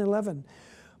 10 and 11,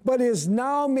 but is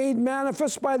now made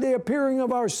manifest by the appearing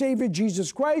of our Savior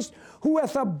Jesus Christ, who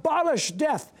hath abolished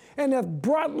death, and hath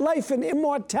brought life and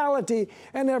immortality,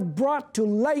 and hath brought to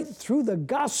light through the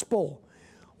gospel,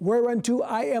 whereunto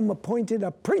I am appointed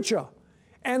a preacher,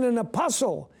 and an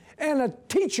apostle, and a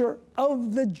teacher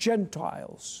of the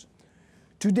Gentiles.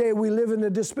 Today we live in a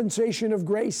dispensation of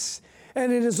grace,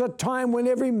 and it is a time when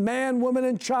every man, woman,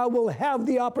 and child will have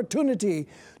the opportunity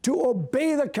to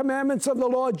obey the commandments of the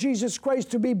Lord Jesus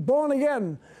Christ, to be born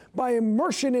again by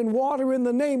immersion in water in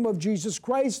the name of Jesus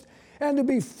Christ, and to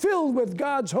be filled with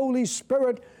God's Holy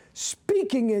Spirit,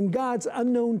 speaking in God's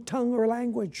unknown tongue or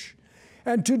language.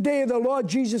 And today the Lord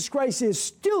Jesus Christ is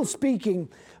still speaking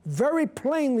very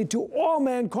plainly to all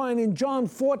mankind in John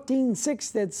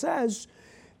 14:6, that says,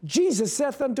 Jesus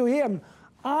saith unto him,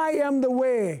 I am the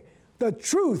way, the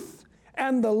truth,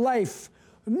 and the life.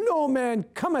 No man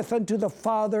cometh unto the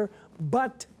Father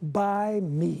but by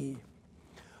me.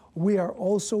 We are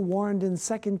also warned in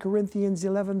 2 Corinthians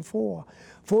 11:4,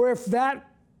 for if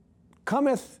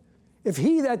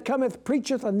he that cometh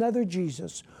preacheth another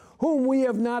Jesus, whom we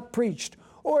have not preached,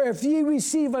 or if ye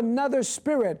receive another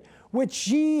spirit, which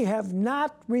ye have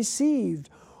not received,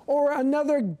 or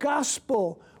another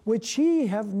gospel, which ye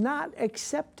have not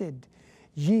accepted,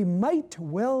 ye might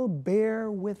well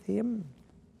bear with him.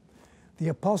 The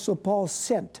Apostle Paul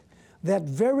sent that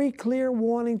very clear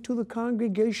warning to the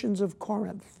congregations of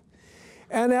Corinth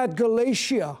and at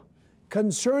Galatia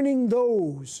concerning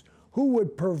those who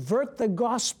would pervert the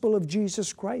gospel of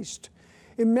Jesus Christ.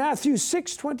 In Matthew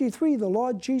 6:23, the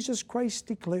Lord Jesus Christ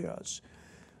declares,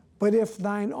 but if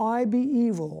thine eye be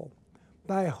evil,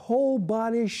 thy whole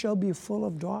body shall be full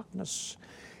of darkness.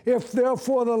 If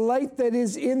therefore the light that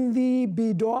is in thee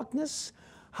be darkness,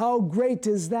 how great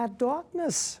is that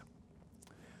darkness?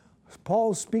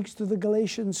 Paul speaks to the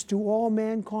Galatians, to all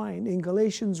mankind. In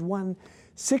Galatians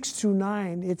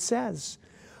 1:6-9, it says,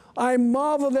 I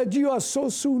marvel that you are so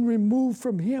soon removed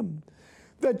from him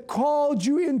that called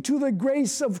you into the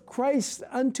grace of Christ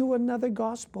unto another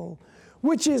gospel,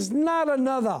 which is not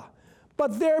another,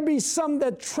 but there be some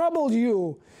that trouble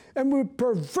you and would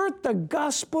pervert the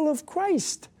gospel of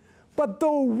Christ. But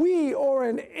though we or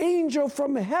an angel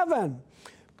from heaven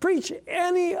preach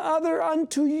any other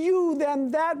unto you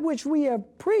than that which we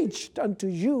have preached unto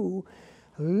you,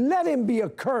 let him be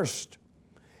accursed.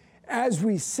 As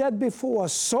we said before,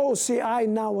 so say I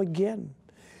now again.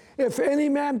 If any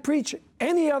man preach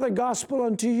any other gospel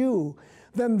unto you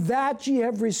than that ye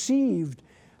have received,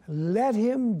 let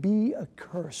him be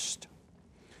accursed.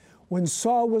 When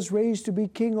Saul was raised to be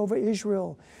king over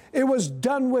Israel, it was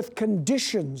done with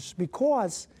conditions,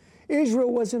 because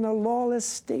Israel was in a lawless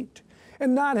state.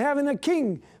 And not having a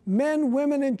king, men,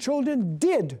 women, and children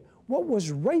did what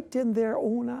was right in their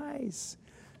own eyes.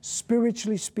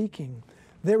 Spiritually speaking,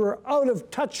 they were out of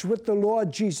touch with the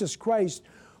Lord Jesus Christ,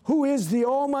 who is the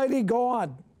Almighty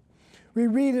God. We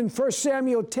read in 1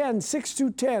 Samuel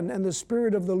 10:6-10, and the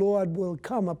Spirit of the Lord will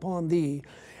come upon thee,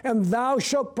 and thou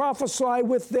shalt prophesy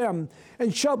with them,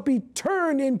 and shalt be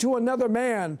turned into another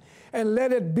man. And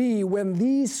let it be, when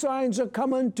these signs are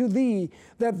come unto thee,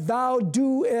 that thou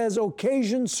do as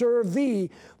occasion serve thee,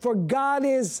 for God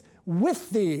is with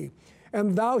thee.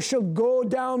 And thou shalt go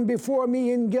down before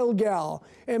me in Gilgal,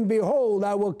 and behold,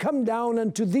 I will come down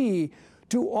unto thee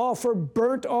to offer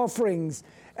burnt offerings,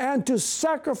 and to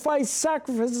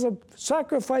sacrifices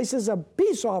of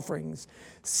peace offerings.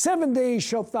 7 days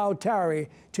shalt thou tarry,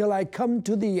 till I come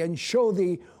to thee and show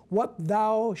thee what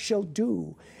thou shalt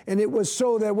do. And it was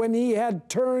so that when he had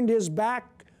turned his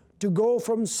back to go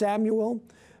from Samuel,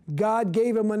 God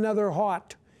gave him another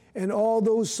heart, and all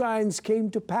those signs came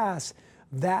to pass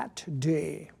that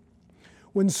day.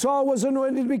 When Saul was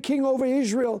anointed to be king over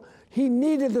Israel, he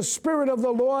needed the Spirit of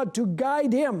the Lord to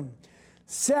guide him.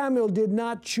 Samuel did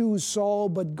not choose Saul,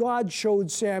 but God showed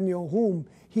Samuel whom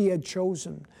he had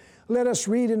chosen. Let us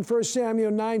read in 1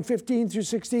 Samuel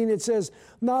 9:15-16. It says,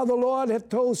 Now the Lord hath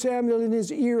told Samuel in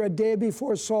his ear a day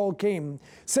before Saul came,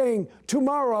 saying,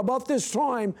 Tomorrow about this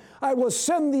time I will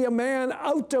send thee a man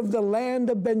out of the land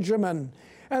of Benjamin,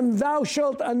 and thou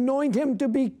shalt anoint him to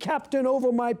be captain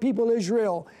over my people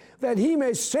Israel, that he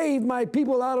may save my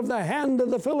people out of the hand of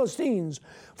the Philistines.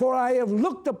 For I have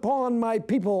looked upon my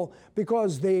people,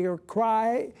 because their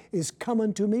cry is come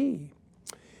unto me.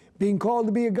 Being called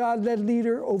to be a God-led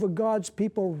leader over God's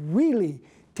people really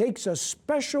takes a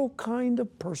special kind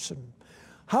of person.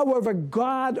 However,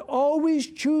 God always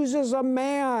chooses a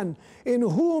man in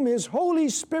whom His Holy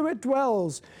Spirit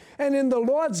dwells. And in the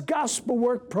Lord's gospel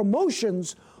work,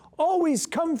 promotions always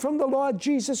come from the Lord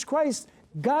Jesus Christ,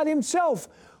 God Himself,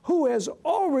 who has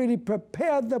already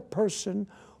prepared the person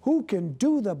who can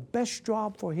do the best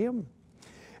job for Him.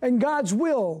 And God's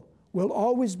will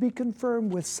always be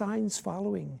confirmed with signs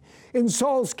following. In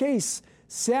Saul's case,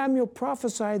 Samuel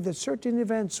prophesied that certain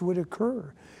events would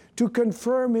occur to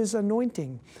confirm his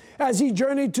anointing. As he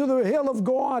journeyed to the hill of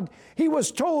God, he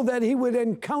was told that he would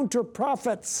encounter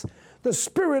prophets. The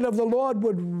Spirit of the Lord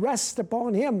would rest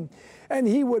upon him, and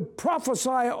he would prophesy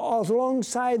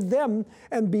alongside them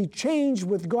and be changed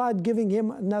with God giving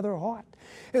him another heart.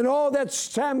 And all that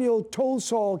Samuel told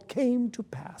Saul came to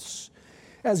pass.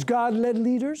 As God-led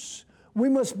leaders, we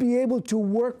must be able to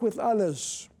work with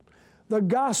others. The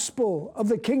gospel of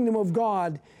the kingdom of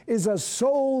God is a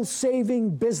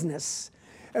soul-saving business,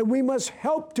 and we must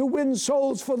help to win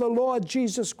souls for the Lord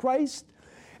Jesus Christ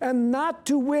and not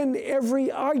to win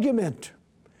every argument.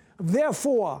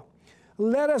 Therefore,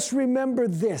 let us remember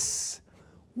this.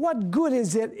 What good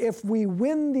is it if we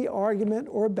win the argument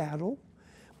or battle,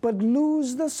 but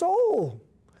lose the soul?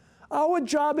 Our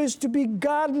job is to be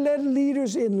God-led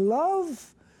leaders in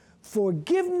love,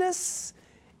 forgiveness,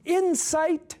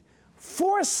 insight,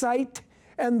 foresight,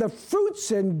 and the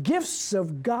fruits and gifts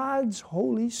of God's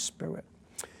Holy Spirit.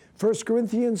 1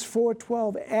 Corinthians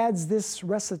 4:12 adds this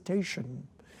recitation.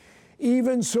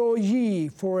 Even so ye,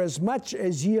 for as much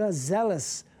as ye are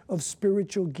zealous of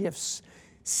spiritual gifts,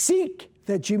 seek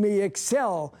that ye may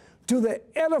excel to the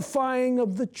edifying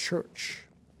of the church.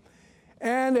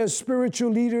 And as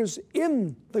spiritual leaders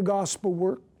in the gospel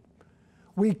work,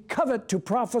 we covet to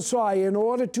prophesy in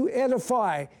order to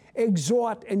edify,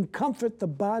 exhort, and comfort the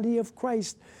body of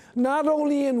Christ, not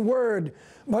only in word,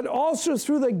 but also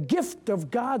through the gift of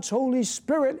God's Holy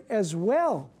Spirit as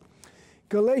well.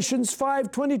 Galatians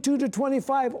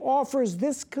 5:22-25 offers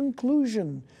this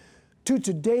conclusion to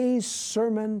today's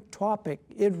sermon topic.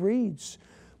 It reads,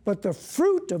 "But the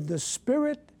fruit of the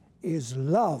Spirit is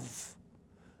love,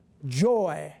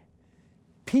 joy,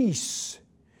 peace,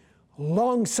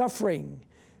 long-suffering,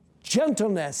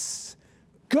 gentleness,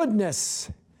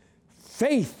 goodness,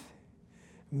 faith,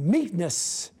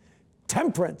 meekness,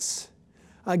 temperance.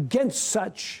 Against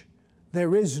such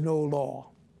there is no law.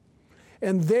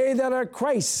 And they that are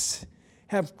Christ's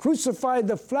have crucified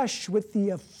the flesh with the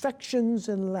affections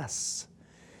and lusts.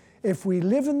 If we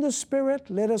live in the Spirit,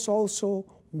 let us also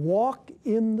walk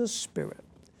in the Spirit."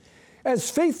 As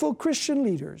faithful Christian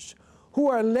leaders who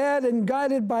are led and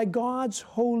guided by God's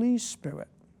Holy Spirit,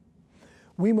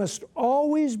 we must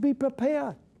always be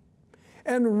prepared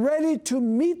and ready to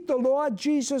meet the Lord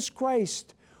Jesus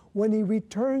Christ when He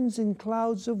returns in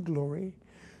clouds of glory,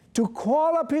 to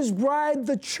call up His bride,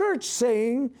 the church,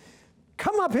 saying,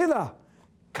 "Come up hither,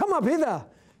 come up hither,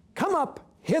 come up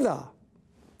hither."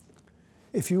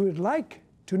 If you would like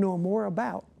to know more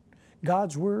about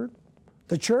God's Word,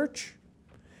 the church,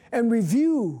 and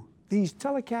review these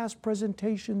telecast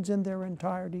presentations in their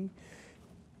entirety,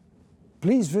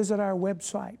 please visit our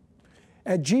website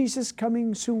at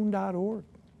jesuscomingsoon.org.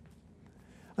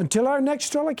 Until our next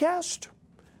telecast,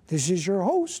 this is your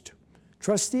host,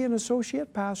 Trustee and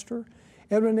Associate Pastor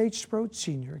Edwin H. Sproat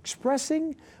Sr.,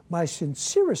 expressing my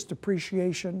sincerest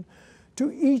appreciation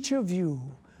to each of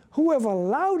you who have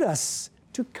allowed us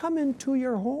to come into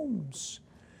your homes.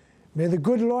 May the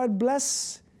good Lord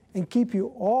bless and keep you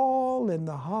all in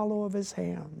the hollow of His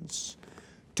hands.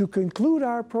 To conclude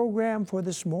our program for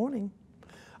this morning,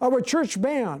 our church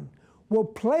band will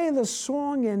play the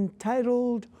song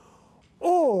entitled,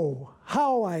 "Oh,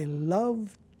 How I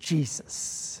Love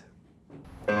Jesus."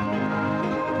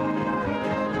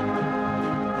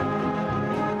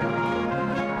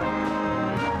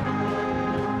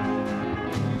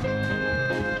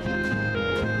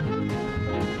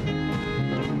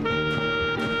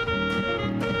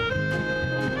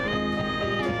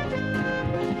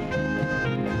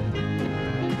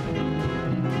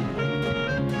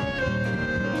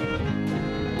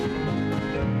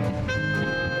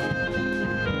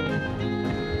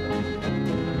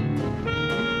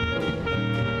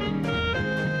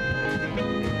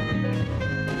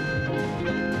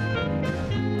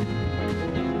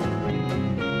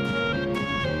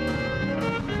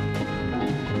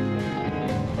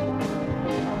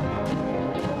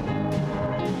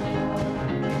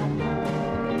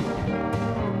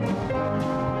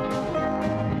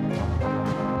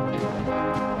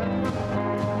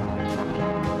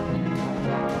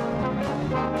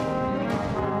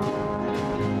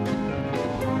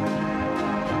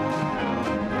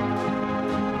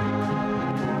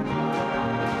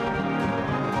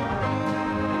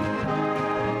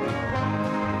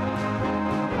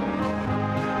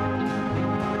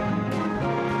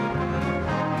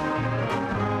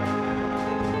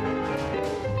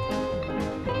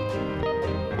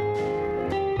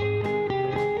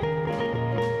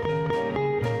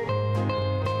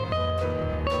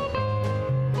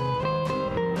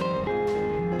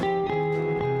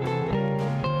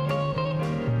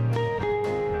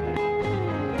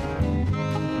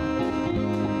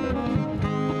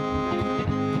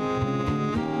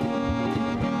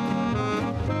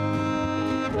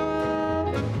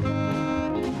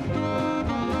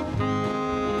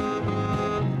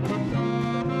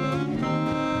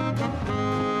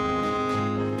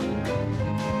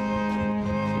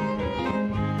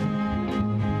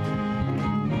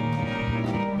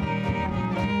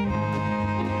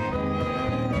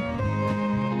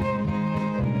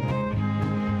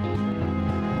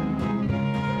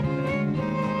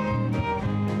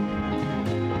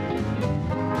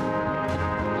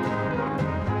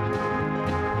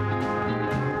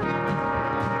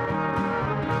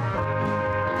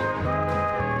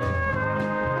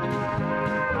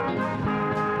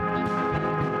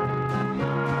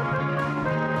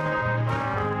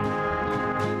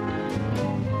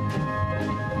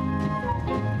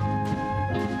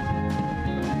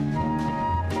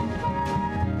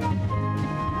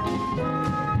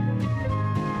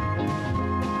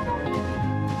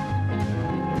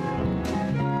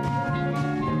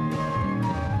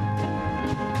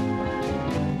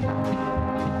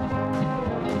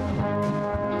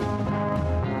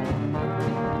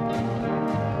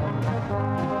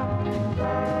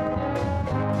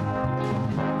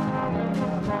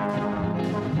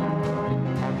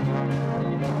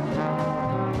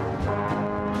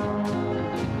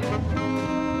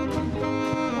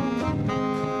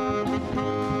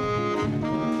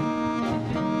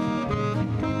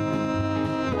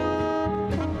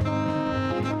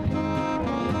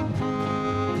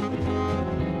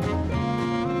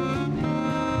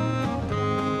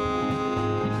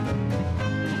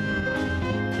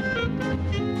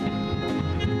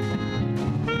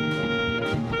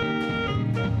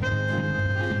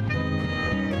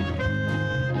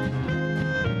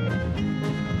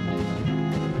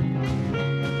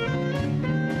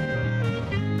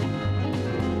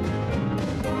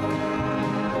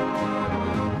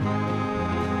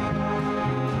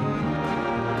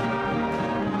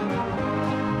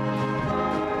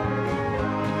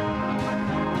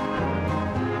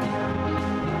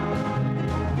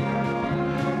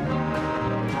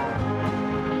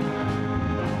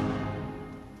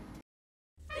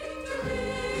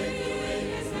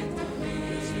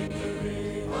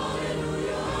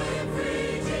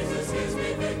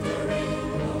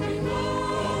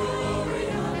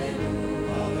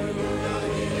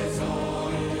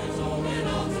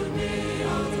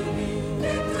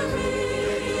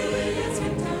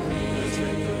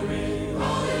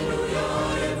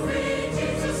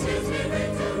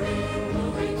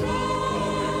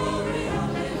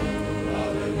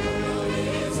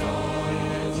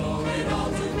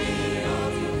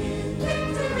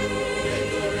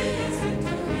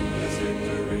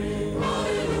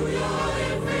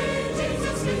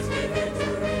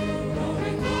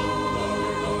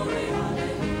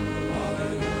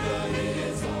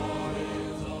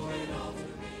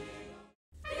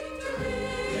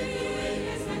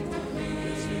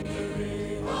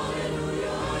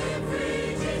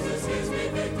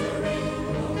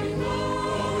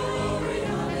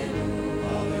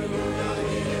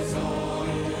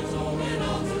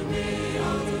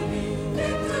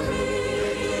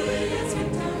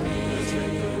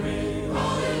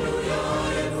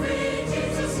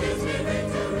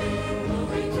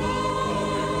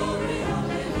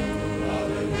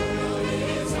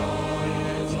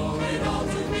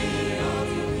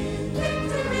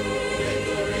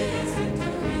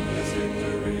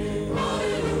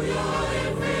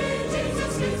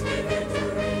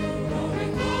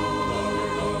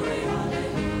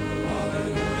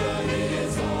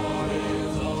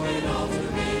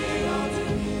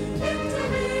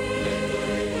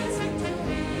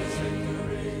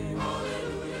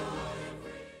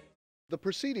 The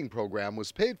preceding program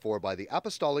was paid for by the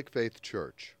Apostolic Faith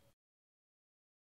Church.